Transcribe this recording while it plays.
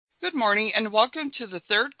Good morning, and welcome to the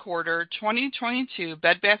third quarter 2022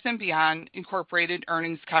 Bed Bath & Beyond Incorporated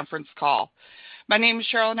earnings conference call. My name is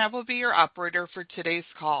Cheryl, and I will be your operator for today's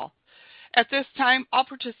call. At this time, all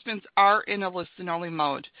participants are in a listen-only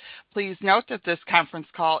mode. Please note that this conference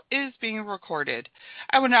call is being recorded.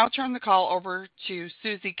 I will now turn the call over to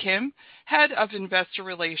Susie Kim, Head of Investor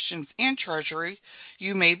Relations and Treasury.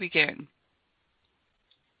 You may begin.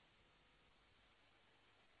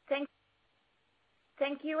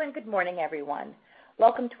 Thank you, and good morning, everyone.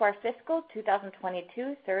 Welcome to our fiscal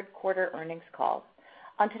 2022 third quarter earnings call.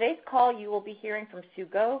 On today's call, you will be hearing from Sue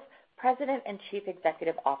Gove, President and Chief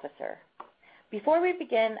Executive Officer. Before we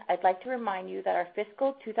begin, I'd like to remind you that our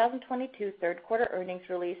fiscal 2022 third quarter earnings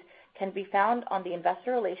release can be found on the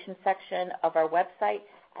investor relations section of our website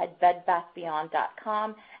at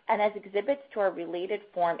bedbathbeyond.com and as exhibits to our related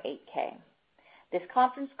Form 8-K. This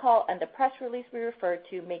conference call and the press release we refer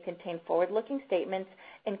to may contain forward-looking statements,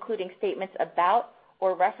 including statements about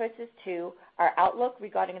or references to our outlook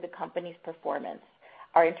regarding the company's performance,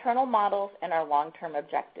 our internal models, and our long-term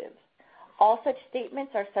objectives. All such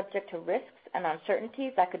statements are subject to risks and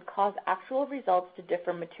uncertainties that could cause actual results to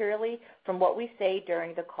differ materially from what we say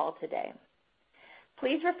during the call today.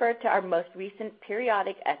 Please refer to our most recent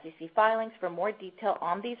periodic SEC filings for more detail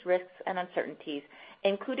on these risks and uncertainties,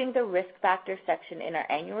 including the Risk Factors section in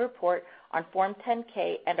our annual report on Form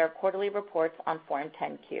 10-K and our quarterly reports on Form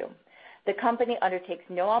 10-Q. The company undertakes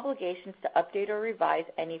no obligations to update or revise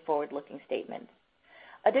any forward-looking statements.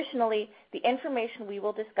 Additionally, the information we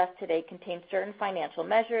will discuss today contains certain financial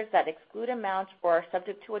measures that exclude amounts or are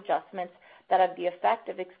subject to adjustments that have the effect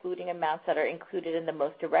of excluding amounts that are included in the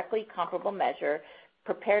most directly comparable measure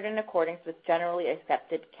prepared in accordance with generally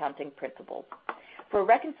accepted accounting principles. For a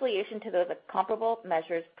reconciliation to those comparable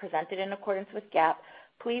measures presented in accordance with GAAP,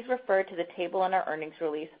 please refer to the table in our earnings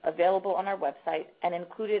release available on our website and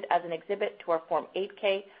included as an exhibit to our Form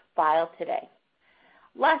 8-K filed today.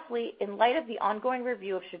 Lastly, in light of the ongoing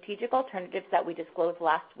review of strategic alternatives that we disclosed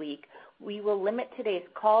last week, we will limit today's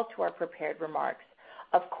call to our prepared remarks.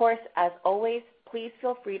 Of course, as always, please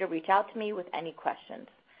feel free to reach out to me with any questions.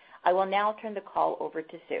 I will now turn the call over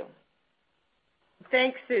to Sue.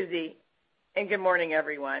 Thanks, Susie, and good morning,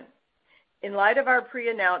 everyone. In light of our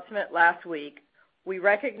pre-announcement last week, we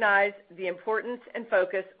recognize the importance and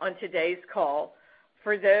focus on today's call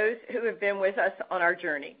for those who have been with us on our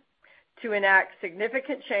journey to enact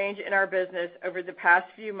significant change in our business over the past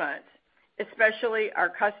few months, especially our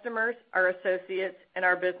customers, our associates, and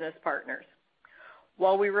our business partners.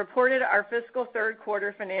 While we reported our fiscal third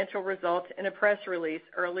quarter financial results in a press release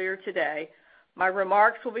earlier today, my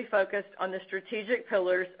remarks will be focused on the strategic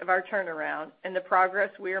pillars of our turnaround and the progress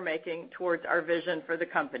we are making towards our vision for the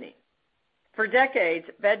company. For decades,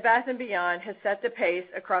 Bed Bath & Beyond has set the pace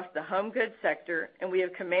across the home goods sector, and we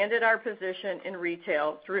have commanded our position in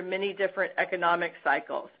retail through many different economic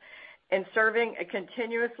cycles and serving a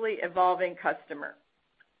continuously evolving customer.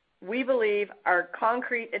 We believe our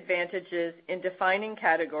concrete advantages in defining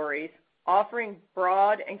categories, offering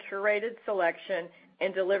broad and curated selection,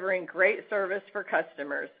 and delivering great service for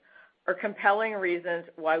customers are compelling reasons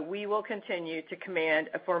why we will continue to command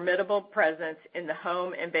a formidable presence in the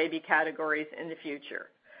home and baby categories in the future.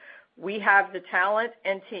 We have the talent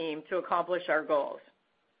and team to accomplish our goals.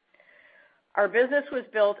 Our business was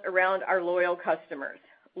built around our loyal customers.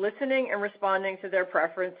 Listening and responding to their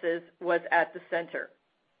preferences was at the center.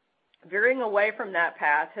 Veering away from that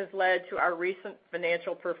path has led to our recent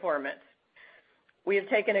financial performance. We have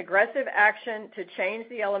taken aggressive action to change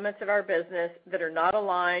the elements of our business that are not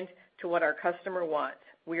aligned to what our customer wants.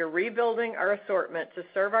 We are rebuilding our assortment to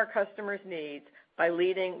serve our customers' needs by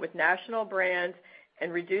leading with national brands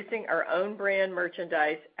and reducing our own brand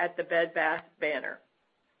merchandise at the Bed Bath banner.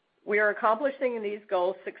 We are accomplishing these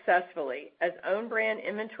goals successfully as own brand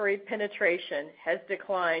inventory penetration has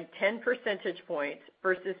declined 10 percentage points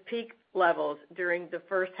versus peak levels during the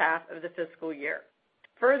first half of the fiscal year.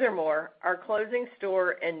 Furthermore, our closing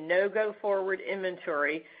store and no-go forward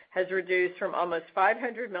inventory has reduced from almost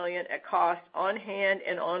 $500 million at cost on hand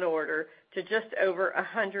and on order to just over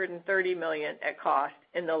 $130 million at cost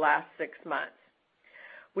in the last 6 months.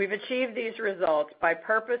 We've achieved these results by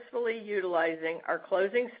purposefully utilizing our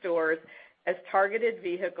closing stores as targeted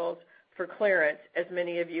vehicles for clearance, as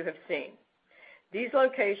many of you have seen. These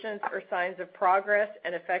locations are signs of progress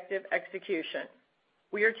and effective execution.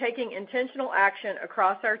 We are taking intentional action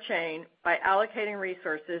across our chain by allocating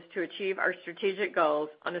resources to achieve our strategic goals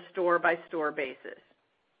on a store-by-store basis.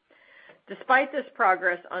 Despite this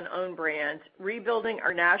progress on own brands, rebuilding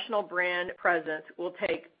our national brand presence will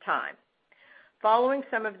take time. Following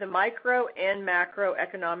some of the micro and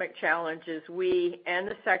macroeconomic challenges we and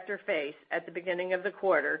the sector face at the beginning of the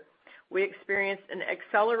quarter, we experienced an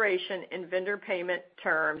acceleration in vendor payment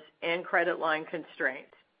terms and credit line constraints.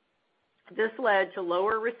 This led to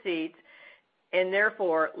lower receipts and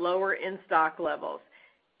therefore lower in-stock levels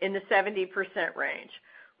in the 70% range,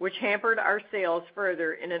 which hampered our sales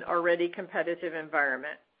further in an already competitive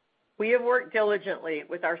environment. We have worked diligently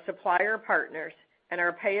with our supplier partners, and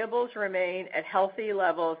our payables remain at healthy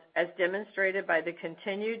levels as demonstrated by the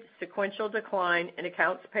continued sequential decline in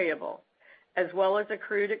accounts payable, as well as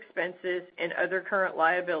accrued expenses and other current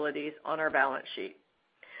liabilities on our balance sheet.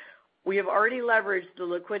 We have already leveraged the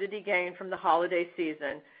liquidity gain from the holiday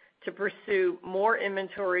season to pursue more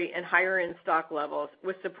inventory and higher in-stock levels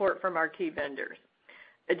with support from our key vendors.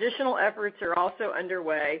 Additional efforts are also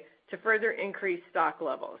underway to further increase stock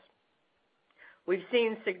levels. We've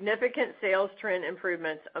seen significant sales trend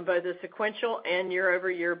improvements on both a sequential and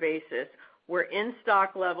year-over-year basis, where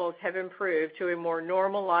in-stock levels have improved to a more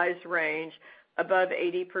normalized range above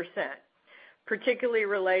 80%, particularly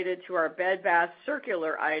related to our Bed Bath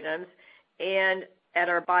circular items and at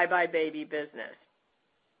our buybuy BABY business.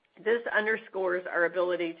 This underscores our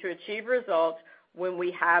ability to achieve results when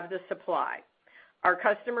we have the supply. Our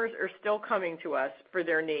customers are still coming to us for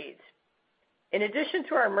their needs. In addition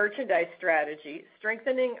to our merchandise strategy,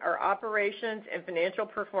 strengthening our operations and financial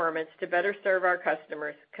performance to better serve our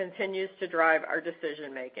customers continues to drive our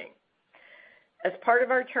decision-making. As part of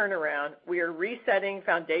our turnaround, we are resetting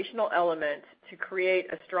foundational elements to create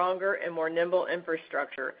a stronger and more nimble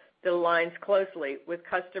infrastructure that aligns closely with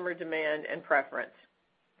customer demand and preference.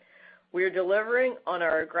 We are delivering on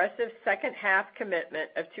our aggressive second half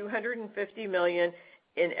commitment of $250 million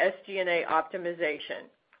in SG&A optimization,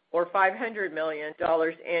 or $500 million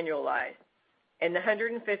annualized, and the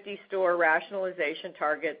 150 store rationalization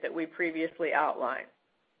target that we previously outlined.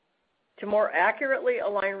 To more accurately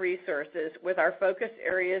align resources with our focus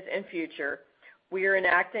areas and future, we are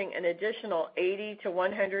enacting an additional $80 to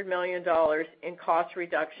 $100 million in cost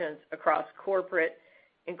reductions across corporate,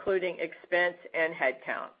 including expense and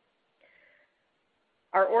headcount.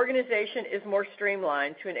 Our organization is more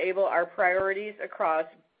streamlined to enable our priorities across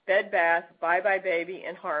Bed Bath, buybuy BABY,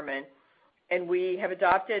 and Harmon, and we have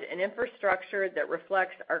adopted an infrastructure that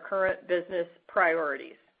reflects our current business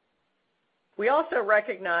priorities. We also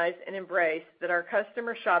recognize and embrace that our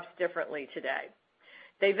customer shops differently today.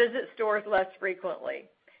 They visit stores less frequently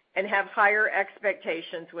and have higher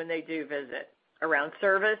expectations when they do visit around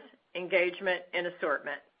service, engagement, and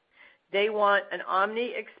assortment. They want an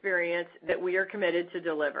omni experience that we are committed to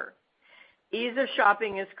deliver. Ease of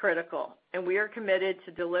shopping is critical, and we are committed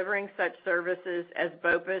to delivering such services as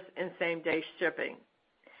BOPUS and same-day shipping.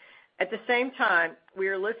 At the same time, we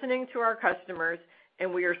are listening to our customers,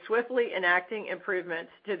 and we are swiftly enacting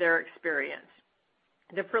improvements to their experience.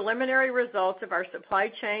 The preliminary results of our supply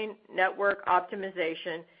chain network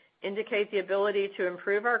optimization indicate the ability to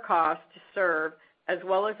improve our cost to serve as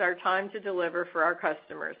well as our time to deliver for our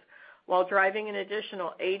customers, while driving an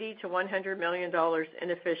additional $80 to $100 million in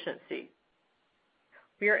efficiency.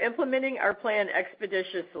 We are implementing our plan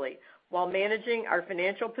expeditiously while managing our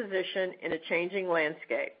financial position in a changing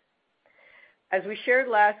landscape. As we shared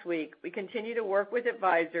last week, we continue to work with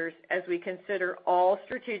advisors as we consider all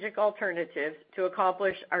strategic alternatives to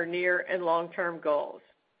accomplish our near and long-term goals.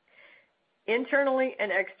 Internally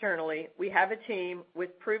and externally, we have a team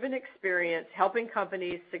with proven experience helping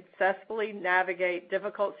companies successfully navigate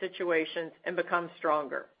difficult situations and become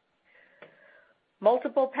stronger.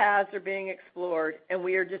 Multiple paths are being explored, and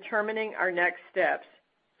we are determining our next steps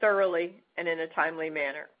thoroughly and in a timely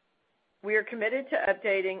manner. We are committed to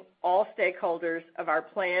updating all stakeholders of our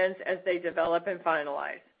plans as they develop and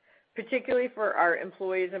finalize, particularly for our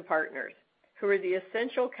employees and partners, who are the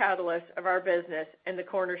essential catalysts of our business and the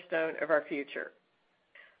cornerstone of our future.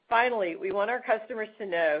 Finally, we want our customers to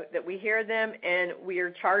know that we hear them and we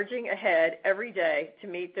are charging ahead every day to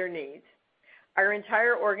meet their needs. Our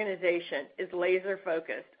entire organization is laser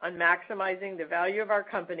focused on maximizing the value of our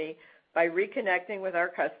company by reconnecting with our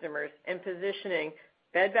customers and positioning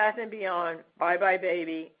Bed Bath & Beyond, buybuy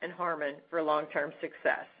BABY, and Harmon for long-term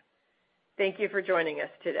success. Thank you for joining us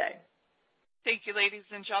today. Thank you, ladies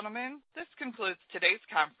and gentlemen. This concludes today's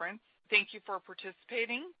conference. Thank you for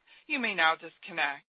participating. You may now disconnect.